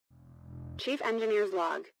Chief Engineer's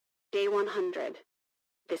log, day 100.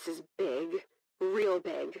 This is big, real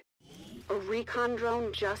big. A recon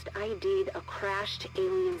drone just ID'd a crashed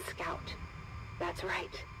alien scout. That's right,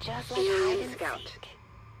 Just like alien hide scout. and seek.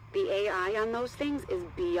 The AI on those things is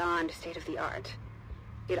beyond state-of-the-art.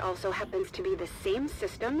 It also happens to be the same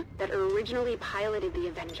system that originally piloted the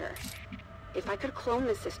Avenger. If I could clone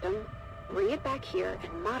the system, bring it back here,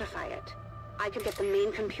 and modify it, I could get the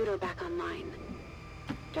main computer back online.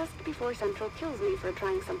 Just before Central kills me for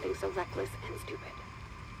trying something so reckless and stupid.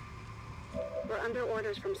 We're under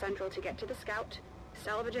orders from Central to get to the Scout,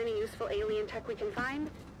 salvage any useful alien tech we can find,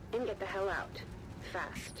 and get the hell out.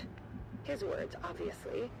 Fast. His words,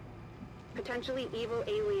 obviously. Potentially evil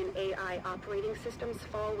alien AI operating systems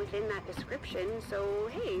fall within that description, so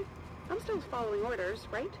hey, I'm still following orders,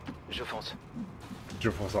 right? Je fonce. Je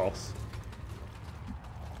fonce.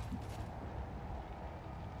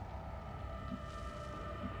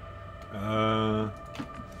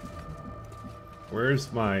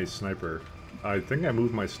 Where's my sniper? I think I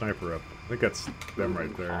moved my sniper up. I think that's them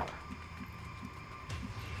right there.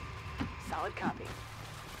 Solid copy.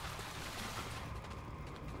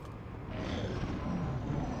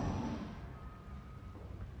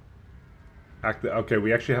 Okay,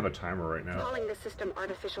 we actually have a timer right now. Calling the system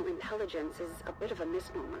artificial intelligence is a bit of a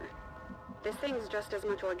misnomer. This thing's just as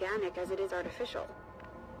much organic as it is artificial.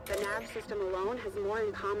 The nav system alone has more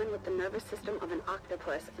in common with the nervous system of an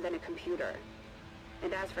octopus than a computer.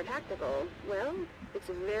 And as for tactical, well, it's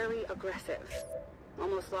very aggressive.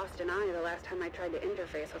 Almost lost an eye the last time I tried to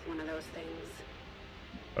interface with one of those things.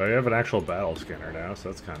 I have an actual battle scanner now, so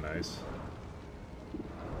that's kind of nice.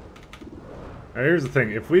 Now, here's the thing,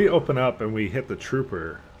 if we open up and we hit the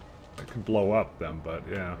trooper, it can blow up them, but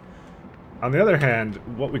yeah. On the other hand,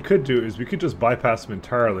 what we could do is we could just bypass them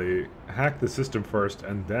entirely, hack the system first,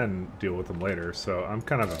 and then deal with them later, so I'm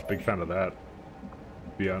kind of a big fan of that,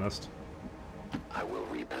 to be honest. I will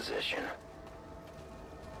reposition.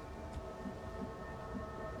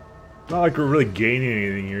 Not like we're really gaining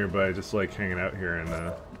anything here by just like hanging out here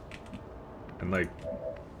and like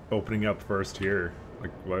opening up first here.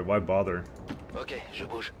 Like why bother? Okay, je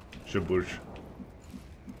bouge. Je bouge.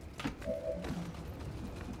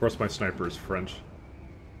 Of course, my sniper is French.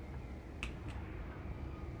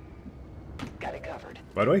 Got it covered.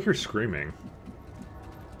 Why do I hear screaming?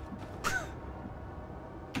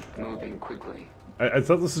 Moving quickly. I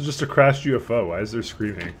thought this was just a crashed UFO. Why is there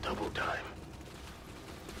screaming? Double time.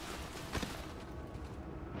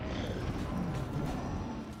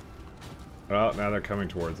 Well, now they're coming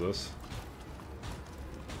towards us.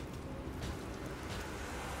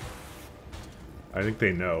 I think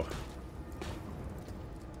they know.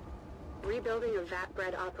 Rebuilding a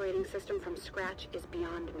VAT-bred operating system from scratch is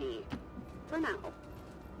beyond me. For now.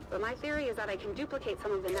 But my theory is that I can duplicate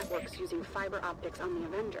some of the networks using fiber optics on the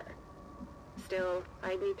Avenger. Still,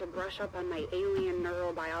 I'd need to brush up on my alien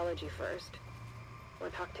neurobiology first. Or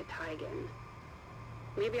talk to Tygan.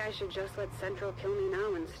 Maybe I should just let Central kill me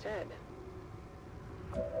now instead.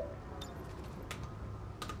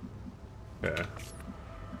 Yeah.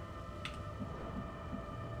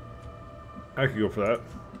 I could go for that.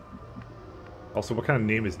 Also, what kind of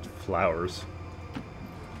name is Flowers?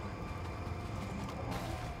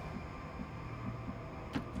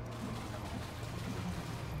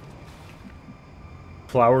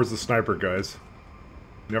 Flowers the sniper, guys.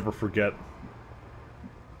 Never forget.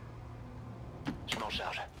 Smoke's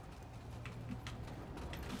out.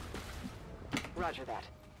 Roger that.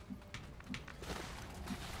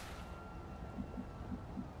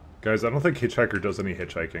 Guys, I don't think Hitchhiker does any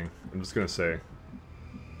hitchhiking. I'm just gonna say.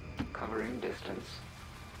 Covering distance.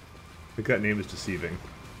 I think that name is deceiving.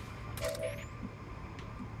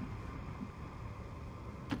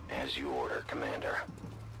 As you order, Commander.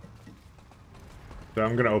 So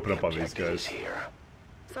I'm gonna open up on these Objective is guys. here.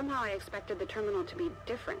 Somehow I expected the terminal to be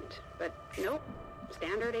different, but nope.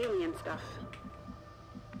 Standard alien stuff.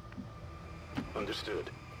 Understood.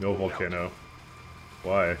 No volcano.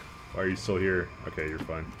 Why? Why are you still here? Okay, you're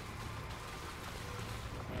fine.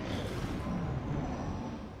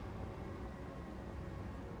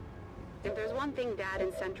 If there's one thing Dad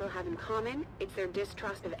and Central have in common, it's their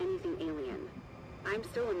distrust of anything alien. I'm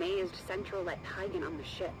still amazed Central let Tygan on the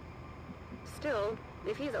ship. Still,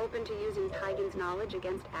 if he's open to using Tygan's knowledge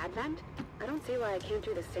against Advent, I don't see why I can't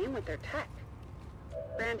do the same with their tech.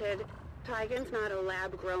 Granted, Tygan's not a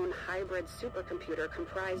lab-grown hybrid supercomputer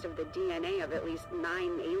comprised of the DNA of at least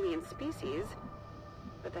 9 alien species.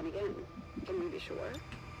 But then again, can we be sure?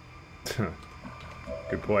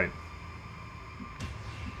 Good point.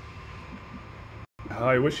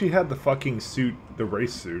 I wish he had the fucking suit, the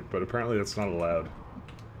race suit, but apparently that's not allowed.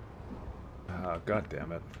 Ah, god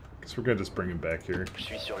damn it. Guess we're gonna just bring him back here. Je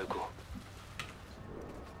suis sur le coup.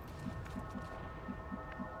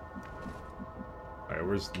 Alright,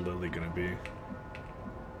 where's Lily gonna be?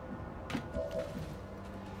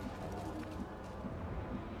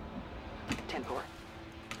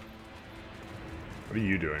 What are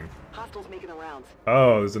you doing? Hostiles making the rounds.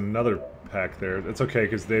 Oh, there's another pack there. It's okay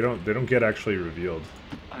because they don't get actually revealed.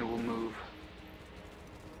 I will move.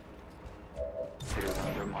 It is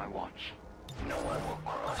under my watch. No one will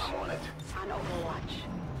cross on it. On Overwatch.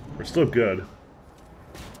 We're still good.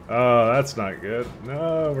 Oh, that's not good.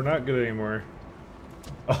 No, we're not good anymore.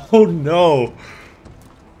 Oh no!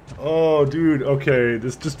 Oh, dude. Okay,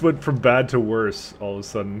 this just went from bad to worse all of a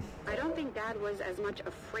sudden. I don't think Dad was as much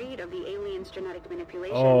afraid of the aliens' genetic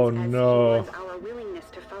manipulations Oh, as no. he was our willingness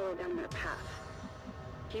to follow down their path.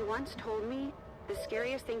 He once told me the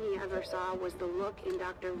scariest thing he ever saw was the look in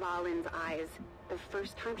Dr. Valen's eyes the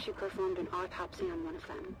first time she performed an autopsy on one of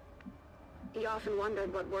them. He often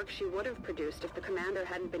wondered what work she would have produced if the commander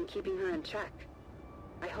hadn't been keeping her in check.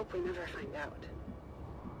 I hope we never find out.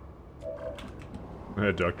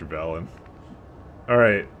 Dr. Valen.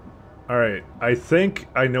 Alright. Alright. I think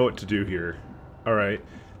I know what to do here. Alright.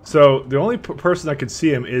 So, the only person that can see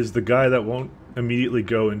him is the guy that won't immediately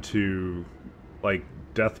go into, like,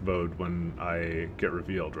 death mode when I get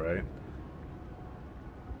revealed, right?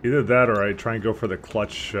 Either that or I try and go for the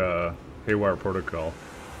clutch haywire protocol.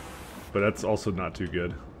 But that's also not too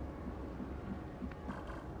good.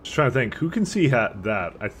 Just trying to think, who can see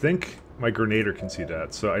that? I think my Gernader can see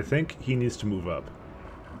that, so I think he needs to move up.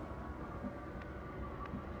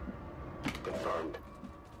 Confirmed.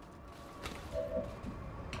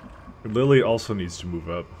 Lily also needs to move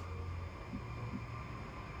up.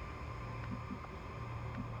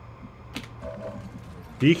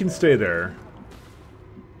 He can stay there.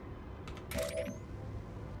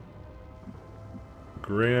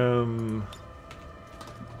 Grim.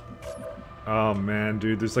 Oh man,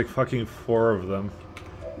 dude, there's like fucking 4 of them.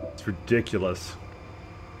 It's ridiculous.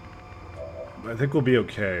 I think we'll be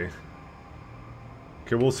okay.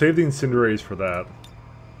 Okay, we'll save the incendiaries for that.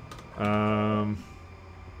 I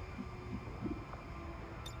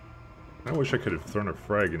wish I could have thrown a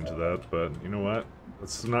frag into that, but you know what?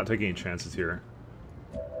 Let's not take any chances here.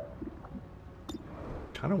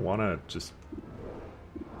 Kind of want to just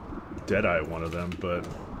deadeye one of them, but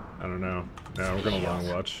I don't know. No, we're gonna long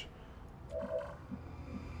watch.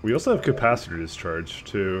 We also have capacitor discharge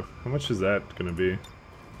too. How much is that gonna be?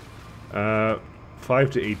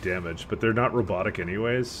 5 to 8 damage, but they're not robotic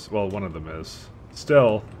anyways. Well, one of them is.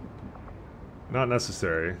 Still, not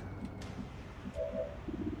necessary.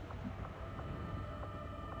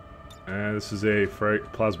 And this is a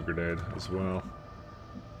plasma grenade as well.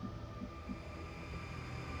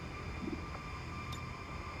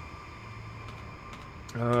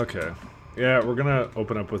 Okay. Yeah, we're gonna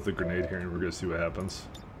open up with the grenade here and we're gonna see what happens.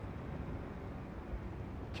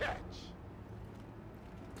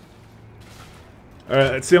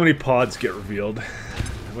 Alright, let's see how many pods get revealed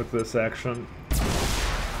with this action.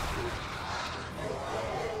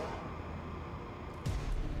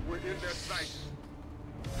 We're in their sight.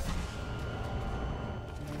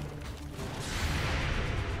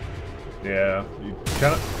 Yeah, you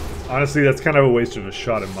kind of... Honestly, that's kind of a waste of a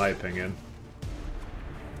shot in my opinion.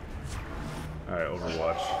 Alright,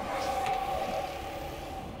 Overwatch.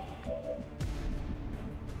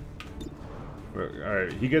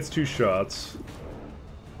 Alright, he gets 2 shots.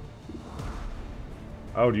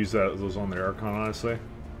 I would use those on the Archon, honestly.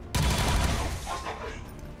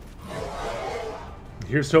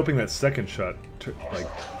 Here's hoping that second shot,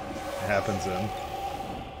 like, happens in.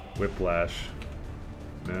 Whiplash.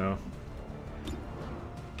 No.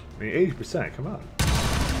 I mean, 80%, come on.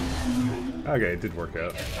 Okay, it did work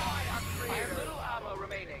out.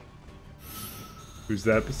 Who's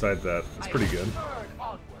that beside that? That's pretty good.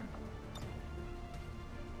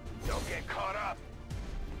 Don't get caught up.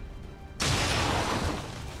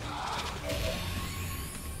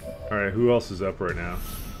 Alright, who else is up right now?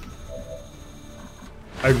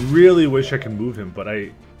 I really wish I could move him, but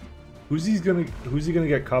who's he gonna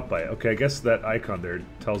get caught by? Okay, I guess that icon there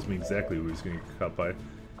tells me exactly who he's gonna get caught by.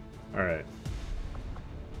 Alright.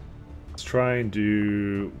 Let's try and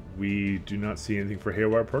do... We do not see anything for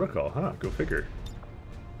Haywire Protocol, huh? Go figure.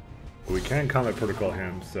 But we can Combat Protocol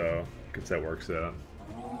him, so I guess that works out.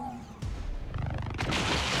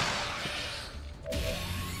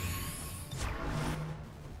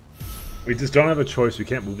 We just don't have a choice. We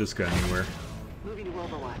can't move this guy anywhere. Moving to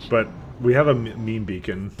Overwatch. But we have a meme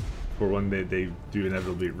beacon for when they do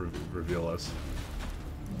inevitably reveal us.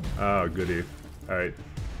 Oh, goody. Alright.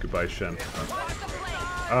 Goodbye, Shen.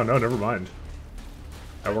 Oh, no, never mind.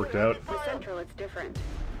 That worked out. With Central, it's different.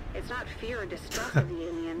 It's not fear or distrust of the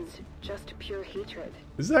aliens, just pure hatred.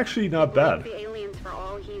 This is actually not He bad. blames the aliens for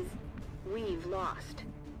all we've lost.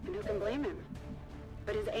 And who can blame him?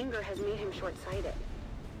 But his anger has made him short-sighted.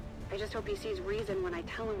 I just hope he sees reason when I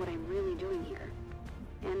tell him what I'm really doing here.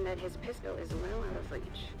 And that his pistol is well out of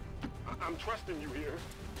reach. I'm trusting you here.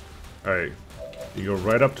 Alright. You go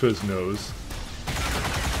right up to his nose.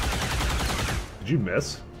 Did you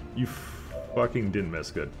miss? You fucking didn't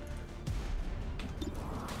miss. Good.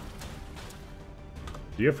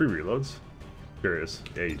 Do you have free reloads? Curious.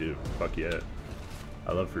 Yeah, you do. Fuck yeah.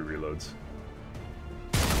 I love free reloads.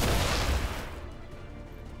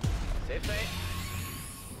 Safe side.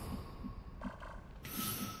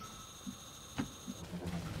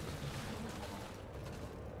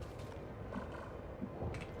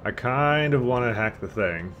 I kind of want to hack the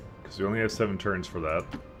thing, because we only have 7 turns for that.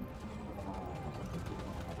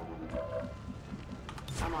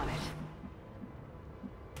 I'm on it.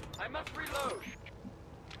 I must reload.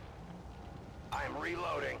 I'm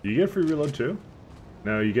reloading. Do you get free reload too?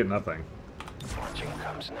 No, you get nothing. Watching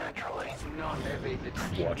comes naturally. Not evade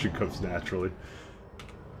detection. Watching comes naturally.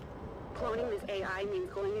 Cloning this AI means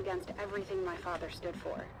going against everything my father stood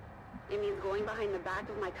for. It means going behind the back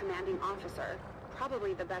of my commanding officer,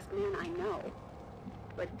 probably the best man I know.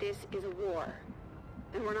 But this is a war,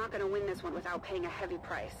 and we're not going to win this one without paying a heavy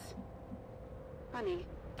price. Funny,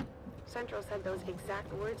 Central said those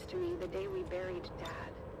exact words to me the day we buried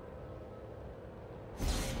Dad.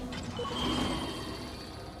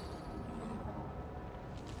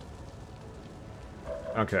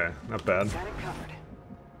 Okay, not bad. Got it covered.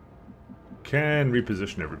 Can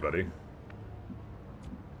reposition everybody.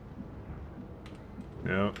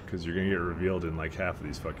 No, because you're gonna get revealed in like half of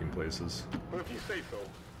these fucking places. But if you say so.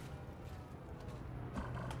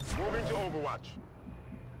 Moving to Overwatch.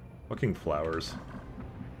 Fucking flowers.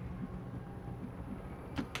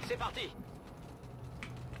 C'est parti.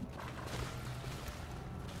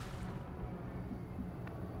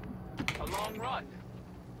 A long run.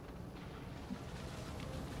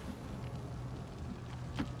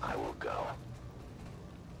 I will go.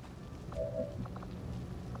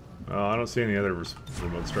 Oh, I don't see any other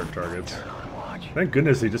remote start targets. Turn on watch. Thank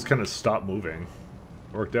goodness they just kind of stopped moving.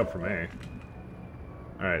 It worked out for me.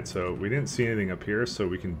 Alright, so we didn't see anything up here, so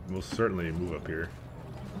we can most certainly move up here.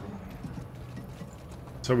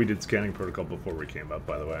 So we did scanning protocol before we came up,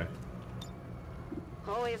 by the way.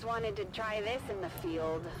 Always wanted to try this in the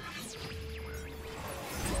field.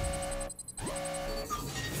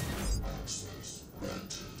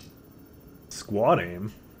 Squad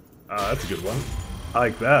aim? That's a good one. I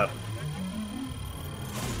like that.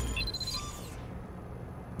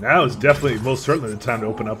 Now is definitely, most certainly the time to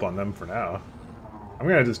open up on them for now. I'm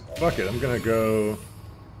gonna just, fuck it, I'm gonna go...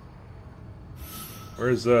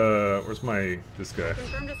 Where's this guy?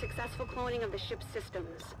 Confirmed a successful cloning of the ship's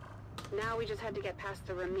systems. Now we just had to get past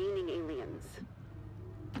the remaining aliens.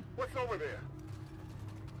 What's over there?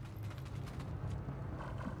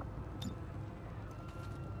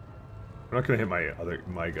 I'm not gonna hit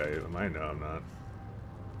my guy, am I? No, I'm not.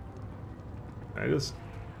 I just...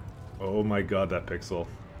 Oh my god, that pixel.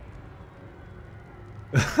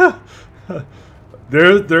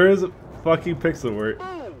 there is a fucking pixel where...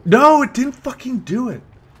 No, it didn't fucking do it!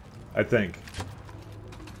 I think.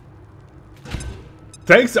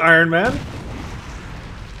 Thanks, Iron Man!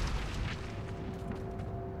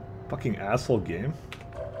 Fucking asshole game.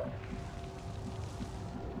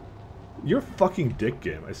 You're a fucking dick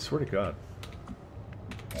game, I swear to god.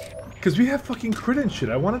 Because we have fucking crit and shit,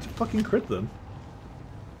 I wanted to fucking crit them.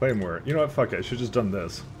 Play more. You know what, fuck it, I should've just done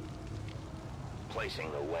this.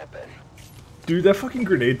 Placing the weapon. Dude, that fucking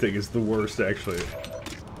grenade thing is the worst, actually.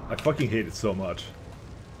 I fucking hate it so much.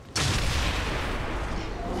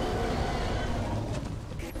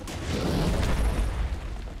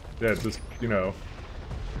 Yeah, just, you know...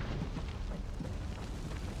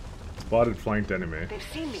 Spotted flanked enemy. They've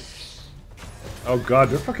seen me. Oh god,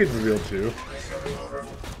 they're fucking revealed too.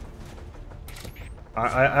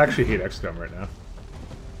 I actually hate XCOM right now.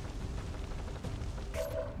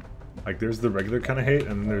 Like, there's the regular kind of hate,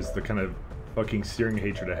 and then there's the kind of fucking searing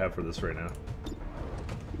hatred I have for this right now.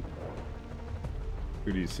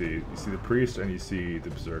 Who do you see? You see the priest and you see the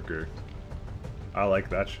berserker. I like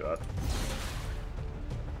that shot.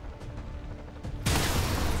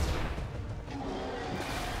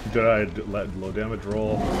 Did I let low damage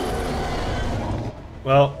roll?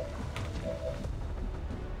 Well,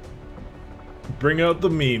 bring out the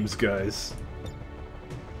memes, guys.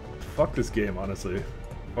 Fuck this game, honestly.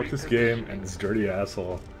 Fuck this game and this dirty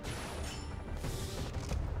asshole.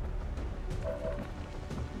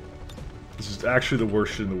 This is actually the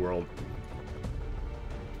worst shit in the world.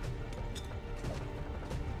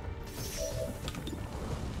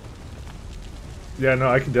 Yeah, no,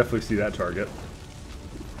 I can definitely see that target.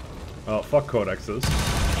 Oh, fuck codexes.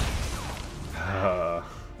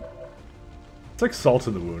 It's like salt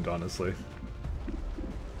in the wound, honestly.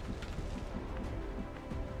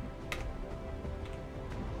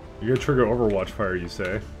 You're gonna trigger Overwatch fire, you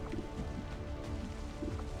say?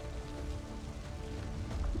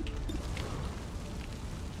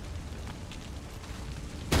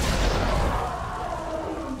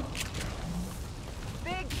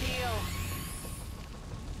 Big deal.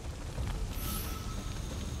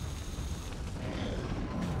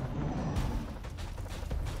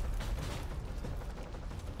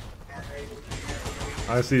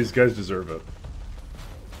 Honestly, these guys deserve it.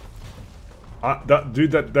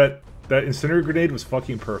 Dude, that incendiary grenade was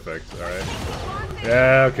fucking perfect. All right.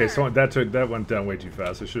 Yeah. Okay. So that went down way too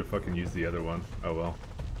fast. I should have fucking used the other one. Oh well.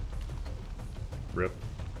 Rip.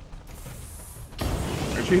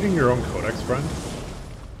 Aren't you hitting your own codex, friend?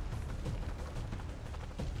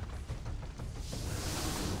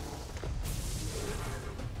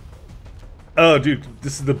 Oh, dude,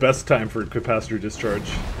 this is the best time for capacitor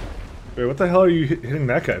discharge. Wait, what the hell are you hitting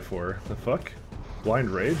that guy for? The fuck? Blind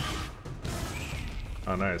rage?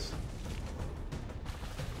 Oh, nice.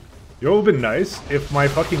 You know what would have been nice? If my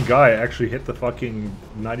fucking guy actually hit the fucking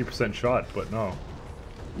 90% shot, but no.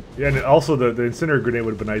 Yeah, and also the incendiary grenade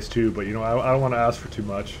would have been nice too, but you know, I don't want to ask for too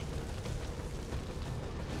much.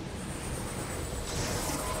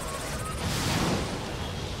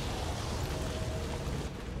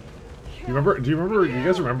 Do you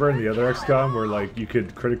guys remember in the other XCOM where like you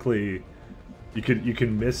could critically, you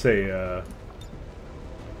can miss a,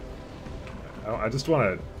 I just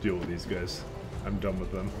want to deal with these guys. I'm done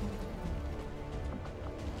with them.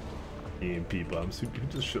 EMP bumps, who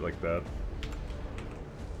does shit like that?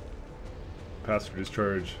 Capacitor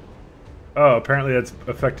discharge. Oh, apparently that's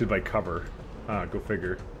affected by cover. Ah, go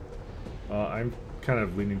figure. I'm kind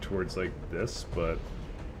of leaning towards like this, but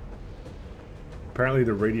apparently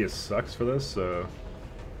the radius sucks for this, so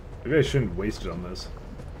maybe I shouldn't waste it on this.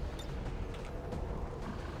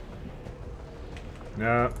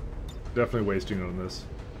 Nah, definitely wasting it on this.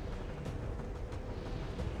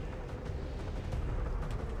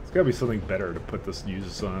 There's gotta be something better to put this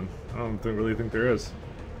uses on. I don't really think there is.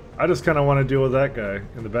 I just kind of want to deal with that guy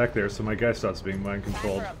in the back there, so my guy stops being mind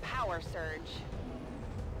controlled. Time for a power surge.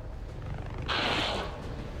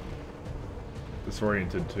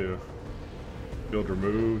 Disoriented too. Shield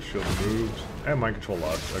removed, shield removed, and mind control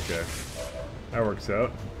lost. Okay, that works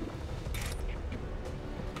out.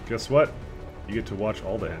 Guess what? You get to watch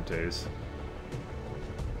all the hentais.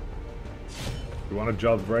 If you want a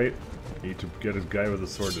job right, you need to get a guy with a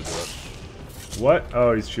sword to do it. What?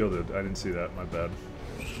 Oh, he's shielded. I didn't see that. My bad.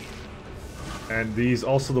 And he's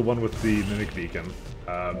also the one with the mimic beacon.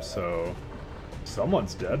 So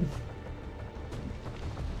someone's dead.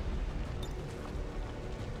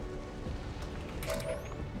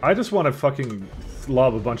 I just want to fucking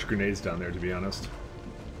lob a bunch of grenades down there, to be honest.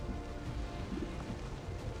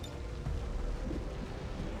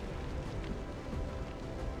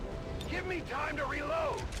 Give me time to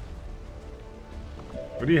reload.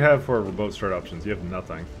 What do you have for remote start options? You have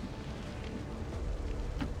nothing.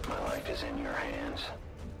 My life is in your hands.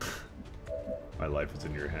 My life is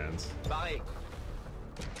in your hands. Bye.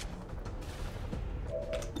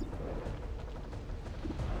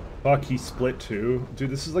 Fuck, he split too?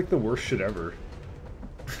 Dude, this is like the worst shit ever.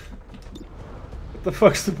 What the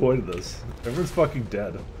fuck's the point of this? Everyone's fucking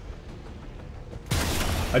dead.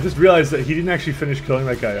 I just realized that he didn't actually finish killing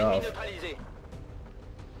that guy off.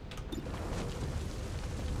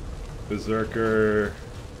 Berserker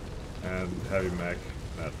and heavy mech,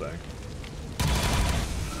 that thing.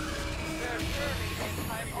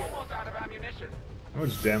 I'm almost out of ammunition. How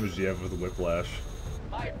much damage do you have with the whiplash?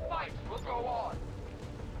 My fight will go on.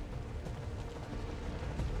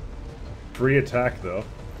 Free attack though.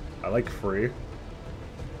 I like free.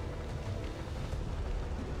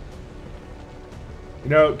 You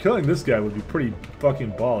know, killing this guy would be pretty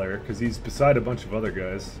fucking baller, because he's beside a bunch of other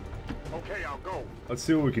guys. Okay, I'll go. Let's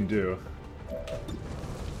see what we can do.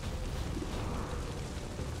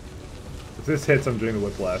 If this hits, I'm doing the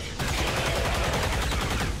whiplash.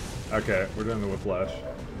 Okay, we're doing the whiplash.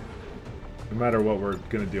 No matter what, we're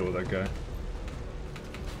gonna deal with that guy.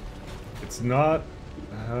 It's not...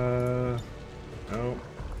 no.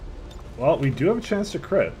 Well, we do have a chance to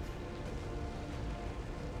crit.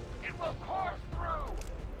 It will course through.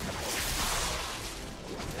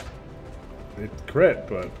 It crit,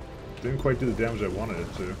 but didn't quite do the damage I wanted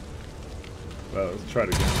it to. Well, let's try it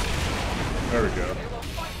again. There we go. They will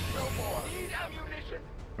fight no more. Need ammunition.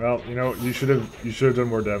 Well, you know, you should have done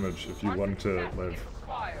more damage if you wanted to live.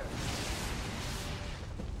 Expired.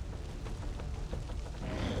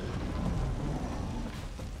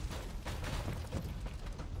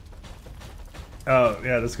 Oh,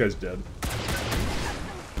 yeah, this guy's dead.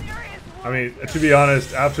 I mean, to be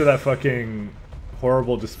honest, after that fucking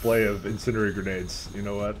horrible display of incendiary grenades, you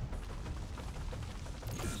know what?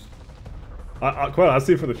 Quite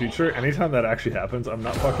honestly, for the future, anytime that actually happens, I'm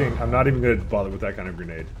not even gonna bother with that kind of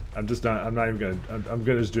grenade. I'm not even gonna, I'm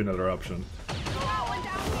gonna just do another option.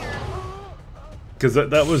 Because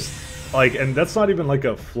that was, like, and that's not even like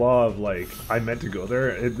a flaw of, like, I meant to go there.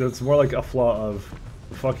 It's more like a flaw of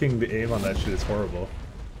fucking the aim on that shit is horrible.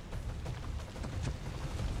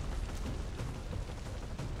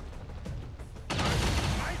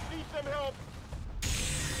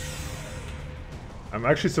 I'm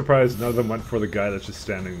actually surprised none of them went for the guy that's just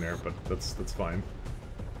standing there, but that's fine.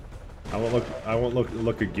 I won't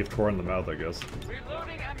look a gift horn in the mouth, I guess.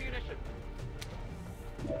 Reloading ammunition.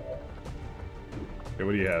 Okay,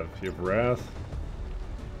 what do you have? You have Wrath.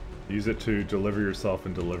 Use it to deliver yourself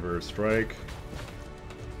and deliver a strike.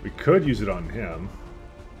 We could use it on him.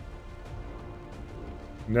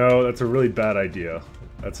 No, that's a really bad idea.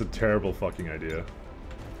 That's a terrible fucking idea.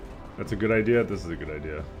 That's a good idea. This is a good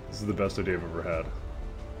idea. This is the best idea I've ever had.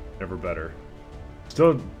 Ever better.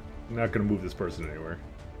 Still not gonna move this person anywhere.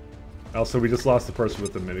 Also, we just lost the person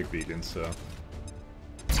with the mimic beacon, so.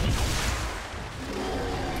 Do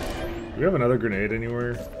we have another grenade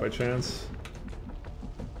anywhere, by chance?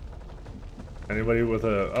 Anybody with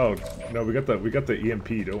a... Oh, no, we got the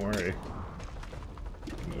EMP, don't worry.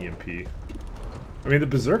 EMP. I mean, the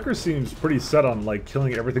Berserker seems pretty set on, like,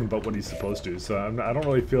 killing everything but what he's supposed to, so I don't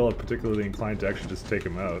really feel particularly inclined to actually just take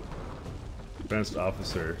him out. Advanced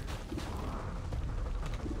Officer.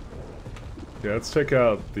 Yeah, let's take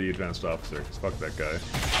out the Advanced Officer, because fuck that guy.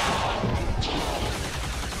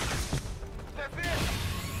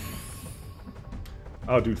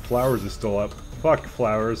 Oh, dude, Flowers is still up. Fuck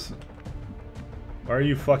Flowers. Why are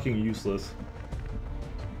you fucking useless?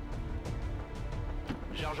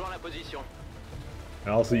 J'ai rejoint la position.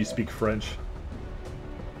 And also, you speak French.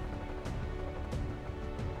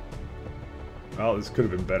 Well, this could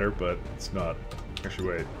have been better, but it's not. Actually,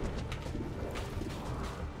 wait.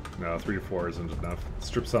 No, 3 to 4 isn't enough.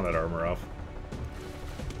 Strip some of that armor off.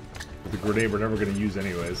 The grenade we're never going to use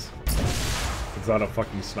anyways. It's not a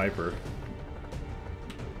fucking sniper.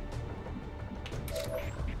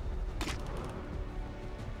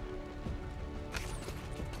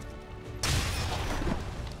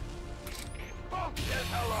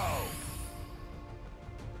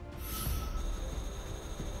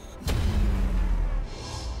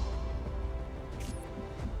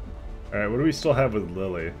 Alright, what do we still have with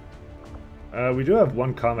Lily? We do have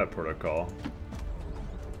one combat protocol.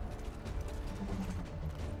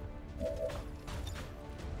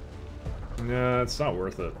 Nah, it's not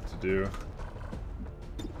worth it to do.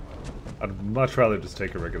 I'd much rather just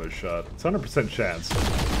take a regular shot. It's 100% chance.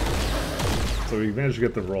 So we managed to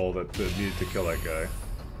get the roll that needed to kill that guy.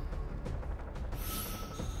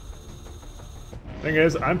 Thing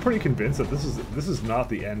is, I'm pretty convinced that this is not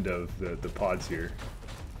the end of the pods here.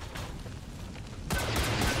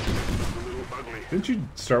 Didn't you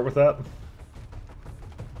start with that?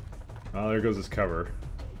 Oh, there goes his cover.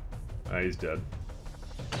 Ah, he's dead.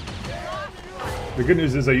 The good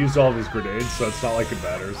news is I used all of his grenades, so it's not like it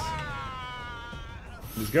matters.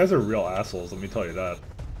 These guys are real assholes, let me tell you that.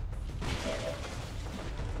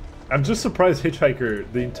 I'm just surprised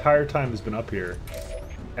Hitchhiker the entire time has been up here,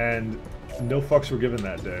 and no fucks were given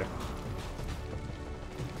that day.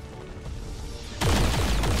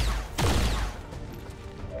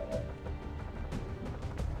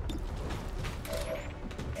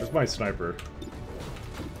 Where's my sniper?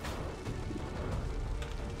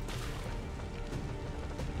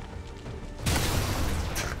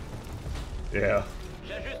 Yeah.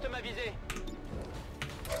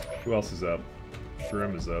 Who else is up?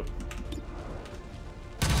 Grim is up.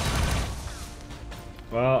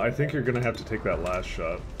 Well, I think you're gonna have to take that last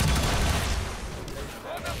shot.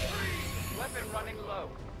 Weapon running low.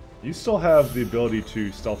 You still have the ability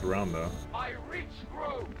to stealth around, though. I reach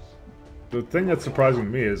grooves. The thing that's surprising to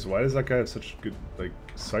me is, why does that guy have such good, like,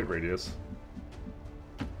 sight radius?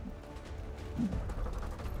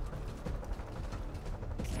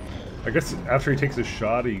 I guess after he takes a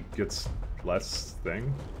shot, he gets less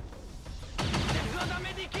thing?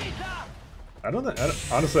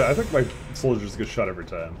 Honestly, I think my soldiers get shot every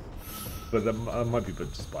time. But that might be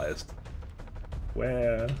just biased.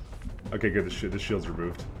 Where? Okay, good, the shield's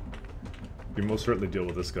removed. We most certainly deal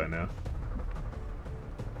with this guy now.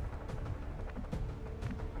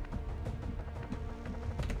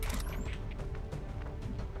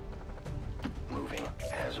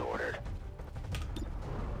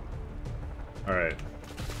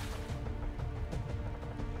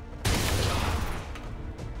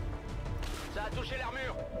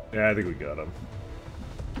 Yeah, I think we got him.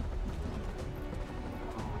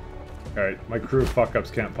 Alright, my crew of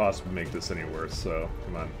fuck-ups can't possibly make this any worse, so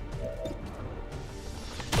come on.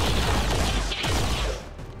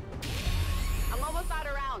 I'm almost out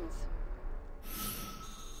of rounds.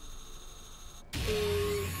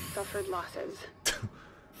 Suffered losses.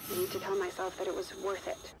 I need to tell myself that it was worth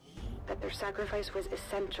it. That their sacrifice was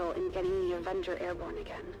essential in getting the Avenger airborne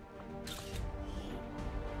again.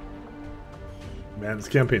 Man, this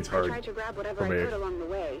campaign's I hard. tried to grab whatever I could along the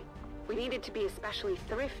way. We needed to be especially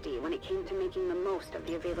thrifty when it came to making the most of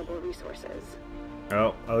the available resources.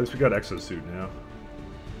 Well, at least we got exosuit now.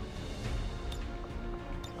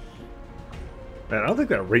 Man, I don't think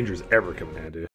that Ranger's ever come in handy.